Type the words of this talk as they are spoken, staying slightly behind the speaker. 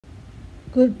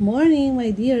Good morning,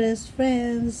 my dearest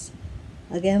friends.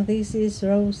 Again, this is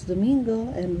Rose Domingo,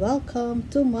 and welcome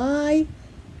to my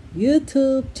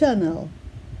YouTube channel.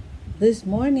 This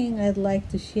morning, I'd like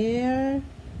to share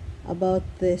about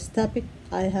this topic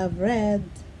I have read.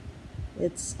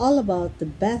 It's all about the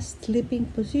best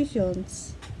sleeping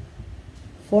positions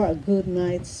for a good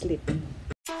night's sleep.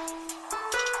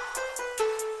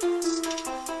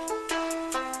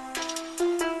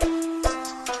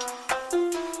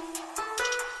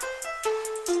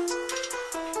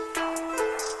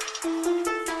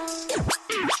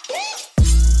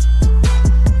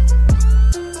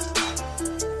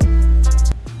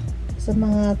 Sa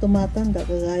mga tumatanda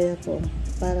kagaya ko,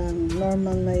 parang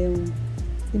normal na yung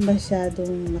di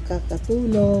masyadong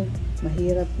nakakatulog,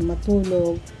 mahirap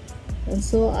matulog. And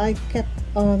so I kept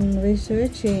on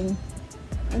researching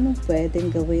anong pwedeng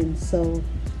gawin. So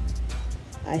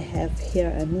I have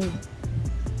here a new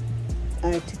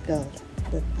article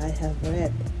that I have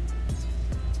read.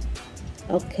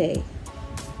 Okay,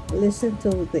 listen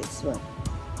to this one.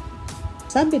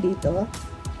 Sabi dito,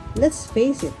 let's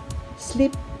face it,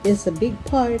 sleep is a big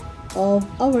part of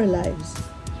our lives,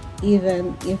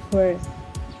 even if we're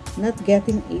not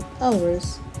getting 8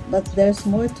 hours, but there's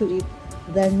more to it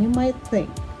than you might think.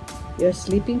 Your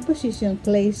sleeping position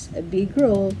plays a big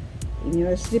role in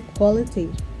your sleep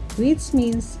quality, which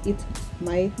means it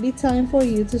might be time for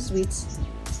you to switch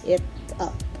it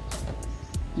up.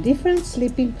 Different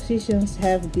sleeping positions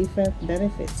have different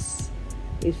benefits.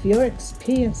 If you're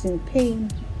experiencing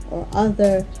pain or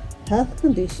other health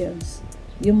conditions,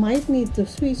 you might need to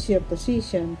switch your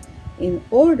position in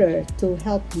order to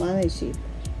help manage it.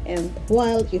 And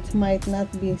while it might not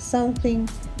be something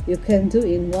you can do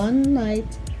in one night,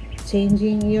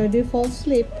 changing your default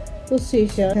sleep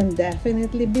position can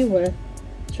definitely be worth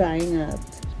trying out.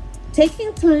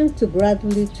 Taking time to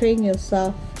gradually train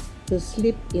yourself to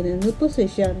sleep in a new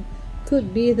position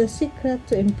could be the secret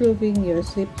to improving your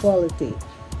sleep quality.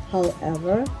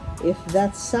 However, if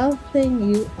that's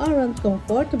something you aren't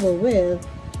comfortable with,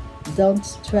 don't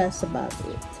stress about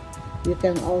it. You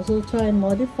can also try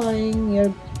modifying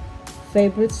your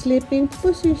favorite sleeping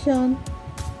position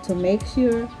to make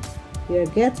sure you're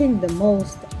getting the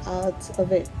most out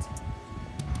of it.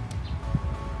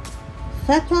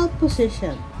 Fetal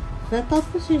position. Fetal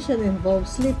position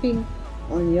involves sleeping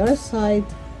on your side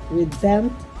with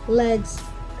bent legs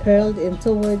curled in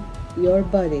toward your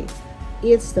body.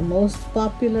 It's the most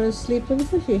popular sleeping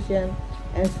position,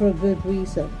 and for good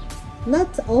reason.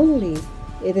 Not only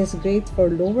it is great for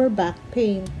lower back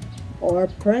pain or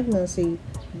pregnancy,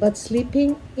 but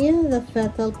sleeping in the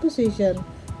fetal position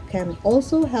can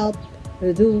also help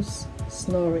reduce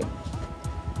snoring.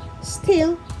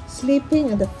 Still, sleeping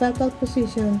in the fetal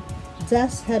position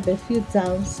does have a few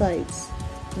downsides.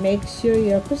 Make sure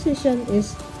your position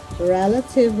is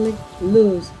relatively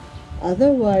loose.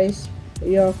 Otherwise,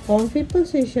 your comfy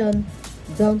position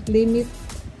don't limit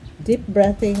deep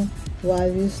breathing while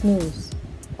you snooze.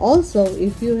 Also,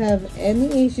 if you have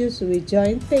any issues with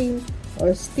joint pain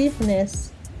or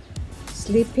stiffness,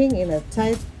 sleeping in a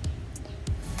tight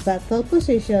fetal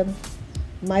position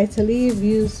might leave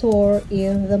you sore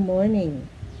in the morning.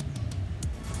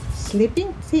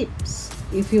 Sleeping tips.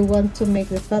 If you want to make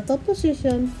the fetal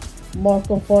position more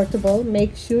comfortable,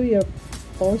 make sure your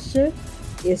posture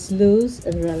is loose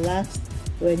and relaxed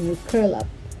when you curl up.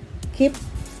 Keep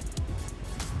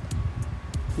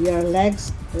your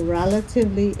legs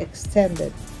relatively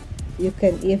extended. You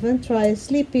can even try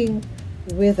sleeping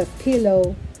with a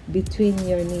pillow between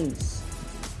your knees.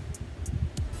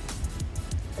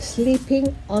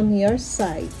 Sleeping on your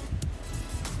side.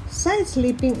 Side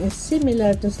sleeping is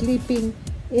similar to sleeping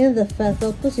in the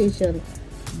fetal position,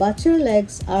 but your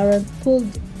legs aren't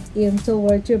pulled in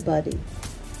toward your body.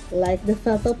 Like the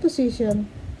fetal position,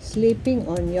 sleeping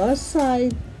on your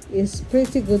side is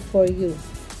pretty good for you.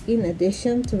 In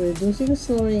addition to reducing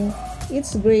snoring,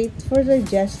 it's great for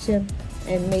digestion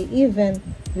and may even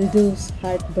reduce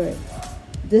heartburn.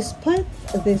 Despite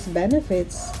these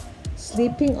benefits,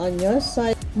 sleeping on your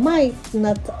side might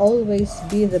not always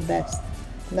be the best.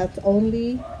 Not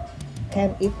only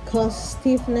can it cause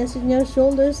stiffness in your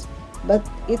shoulders, but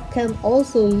it can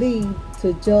also lead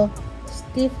to jaw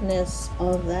stiffness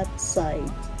on that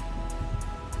side.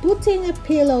 Putting a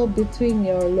pillow between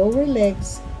your lower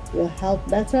legs will help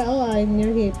better align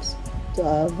your hips to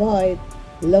avoid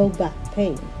low back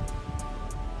pain.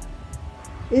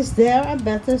 Is there a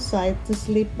better side to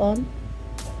sleep on?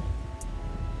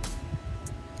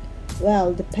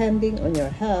 Well, depending on your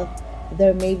health,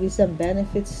 there may be some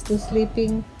benefits to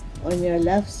sleeping on your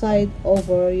left side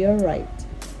over your right.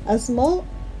 A small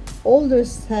older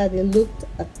study looked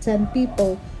at 10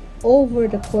 people over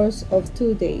the course of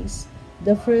 2 days.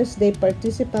 The first day,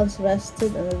 participants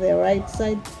rested on their right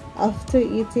side after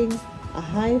eating a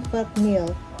high-fat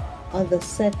meal. On the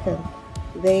second,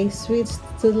 they switched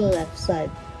to the left side.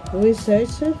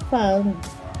 Researchers found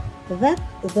that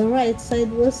the right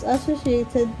side was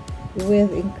associated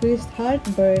with increased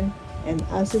heartburn and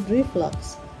acid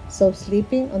reflux, so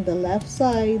sleeping on the left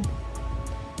side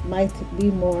might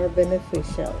be more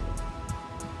beneficial.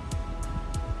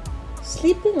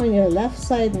 Sleeping on your left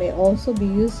side may also be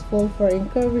useful for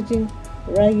encouraging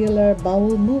regular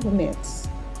bowel movements.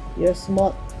 Your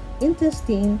small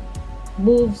intestine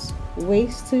moves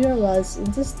waste to your large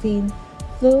intestine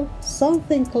through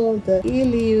something called the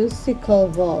ileocecal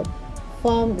valve,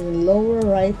 found in lower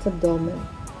right abdomen.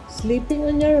 Sleeping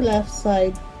on your left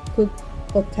side could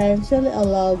potentially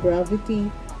allow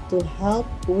gravity to help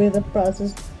with the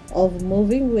process of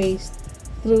moving waste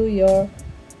through your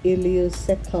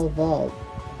ileocecal valve.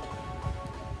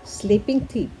 Sleeping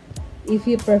tip. If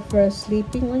you prefer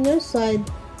sleeping on your side,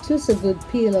 choose a good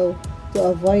pillow to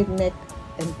avoid neck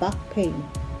and back pain.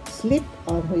 Sleep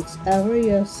on whichever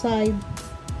your side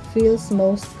feels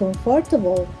most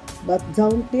comfortable, but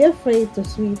don't be afraid to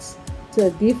switch to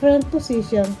a different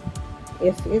position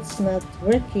if it's not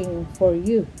working for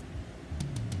you.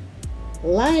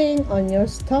 Lying on your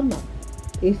stomach.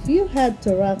 If you had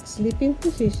to rank sleeping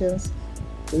positions,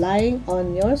 lying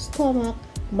on your stomach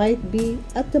might be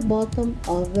at the bottom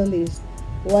of the list.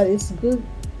 While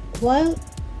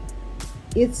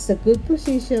it's a good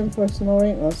position for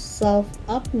snoring or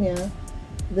self-apnea,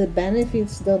 the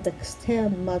benefits don't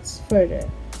extend much further.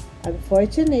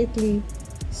 Unfortunately,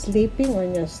 sleeping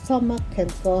on your stomach can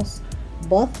cause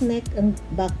both neck and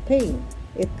back pain.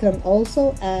 It can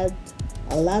also add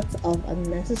a lot of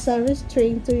unnecessary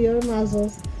strain to your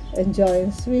muscles and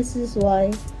joints, which is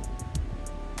why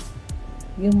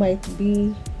you might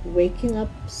be waking up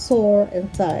sore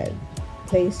and tired.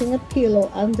 Placing a pillow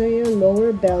under your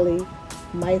lower belly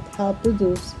might help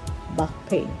reduce back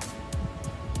pain.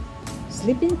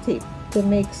 Sleeping tip. To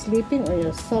make sleeping on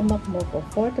your stomach more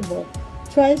comfortable,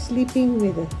 try sleeping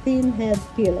with a thin head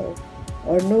pillow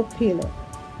or no pillow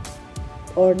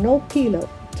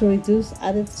to reduce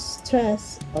added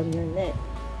stress on your neck.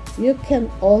 You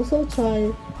can also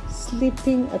try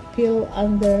slipping a pillow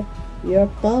under your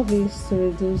pelvis to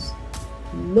reduce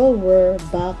lower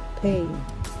back pain.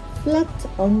 Flat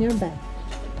on your back.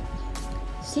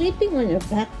 Sleeping on your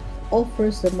back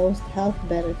offers the most health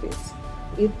benefits.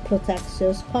 It protects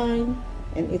your spine,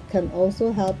 and it can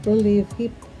also help relieve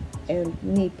hip and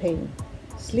knee pain.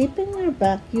 Sleeping on your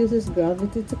back uses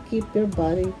gravity to keep your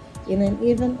body in an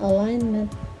even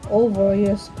alignment over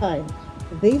your spine.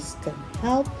 This can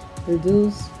help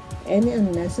reduce any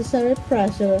unnecessary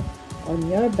pressure on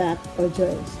your back or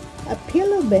joints. A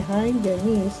pillow behind your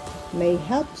knees may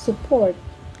help support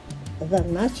the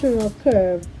natural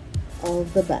curve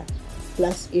of the back.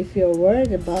 Plus, if you're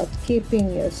worried about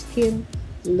keeping your skin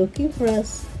looking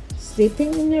fresh,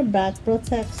 sleeping on your back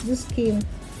protects the skin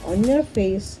on your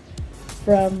face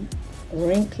from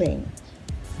wrinkling.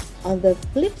 On the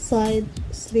flip side,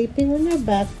 sleeping on your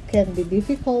back can be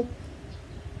difficult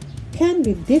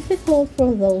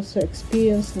for those who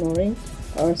experience snoring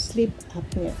or sleep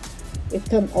apnea. It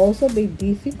can also be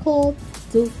difficult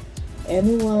to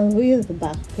anyone with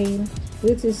back pain,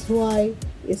 which is why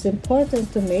it's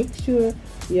important to make sure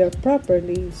you're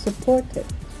properly supported.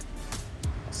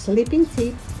 Sleeping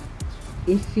tip.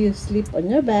 If you sleep on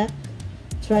your back,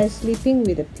 try sleeping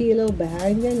with a pillow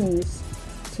behind your knees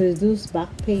to reduce back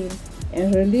pain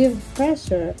and relieve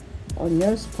pressure on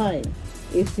your spine.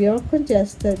 If you're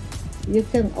congested, you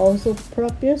can also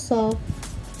prop yourself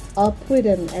up with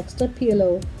an extra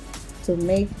pillow to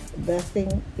make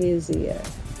breathing easier.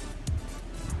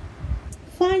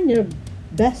 Find your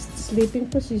best sleeping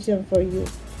position for you.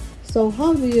 So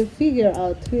how do you figure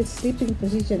out which sleeping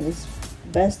position is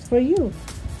best for you?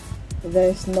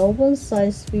 There's no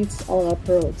one-size-fits-all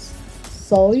approach,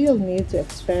 so you'll need to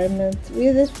experiment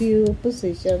with a few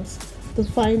positions to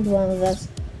find one that's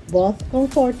both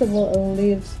comfortable and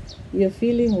leaves you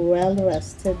feeling well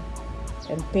rested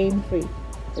and pain-free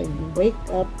when you wake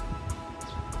up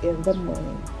in the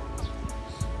morning.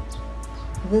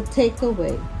 The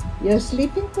takeaway: your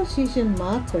sleeping position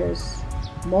matters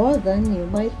more than you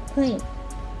might think.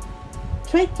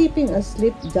 Try keeping a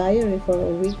sleep diary for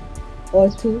a week or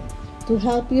two to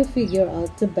help you figure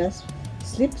out the best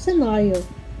sleep scenario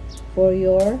for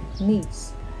your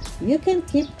needs. You can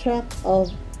keep track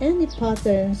of any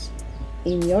patterns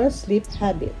in your sleep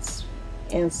habits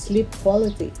and sleep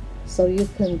quality so you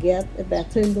can get a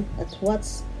better look at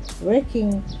what's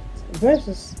working to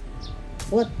versus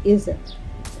what isn't.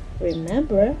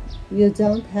 Remember, you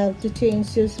don't have to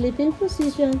change your sleeping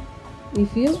position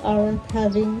if you aren't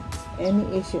having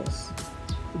any issues.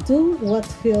 Do what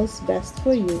feels best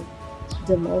for you.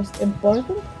 The most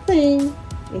important thing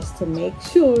is to make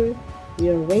sure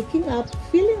you're waking up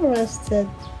feeling rested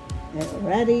and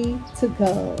ready to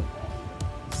go.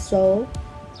 So,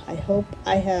 I hope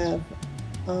I have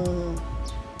uh,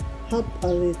 helped a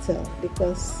little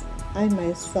because I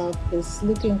myself is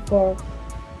looking for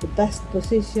the best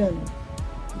position,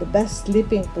 the best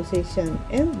sleeping position,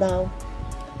 and now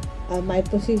my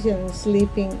position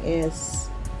sleeping is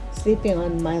sleeping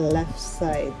on my left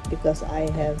side because I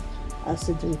have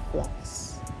acid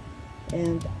reflux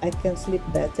and I can sleep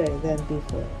better than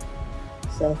before.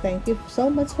 So thank you so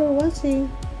much for watching.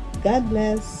 God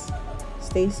bless.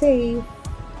 Stay safe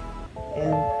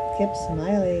and keep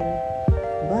smiling.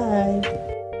 Bye.